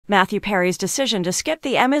Matthew Perry's decision to skip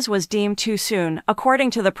the Emmys was deemed too soon,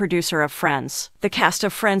 according to the producer of Friends. The cast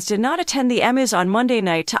of Friends did not attend the Emmys on Monday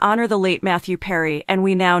night to honor the late Matthew Perry, and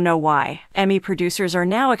we now know why. Emmy producers are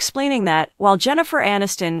now explaining that, while Jennifer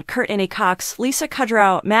Aniston, Courteney Cox, Lisa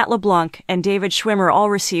Kudrow, Matt LeBlanc, and David Schwimmer all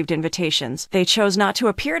received invitations, they chose not to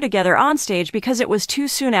appear together on stage because it was too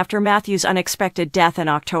soon after Matthew's unexpected death in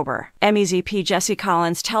October. Emmys EP Jesse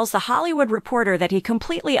Collins tells The Hollywood Reporter that he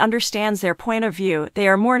completely understands their point of view. They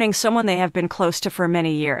are mourning someone they have been close to for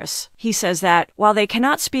many years. He says that, while they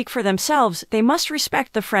cannot speak for themselves, they must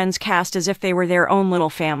respect the Friends cast as if they were their own little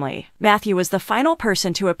family. Matthew was the final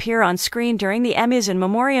person to appear on screen during the Emmys in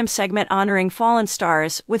memoriam segment honoring fallen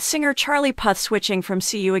stars, with singer Charlie Puth switching from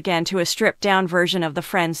See You Again to a stripped-down version of the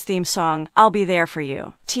Friends theme song, I'll Be There For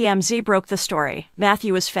You. TMZ broke the story.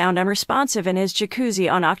 Matthew was found unresponsive in his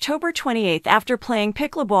jacuzzi on October 28 after playing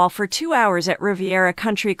pickleball for 2 hours at Riviera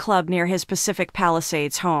Country Club near his Pacific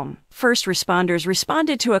Palisades home. First responders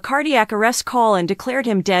responded to a cardiac arrest call and declared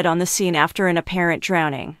him dead on the scene after an apparent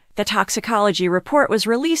drowning. The toxicology report was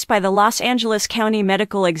released by the Los Angeles County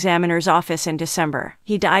Medical Examiner's Office in December.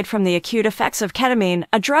 He died from the acute effects of ketamine,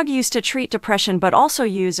 a drug used to treat depression but also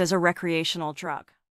used as a recreational drug.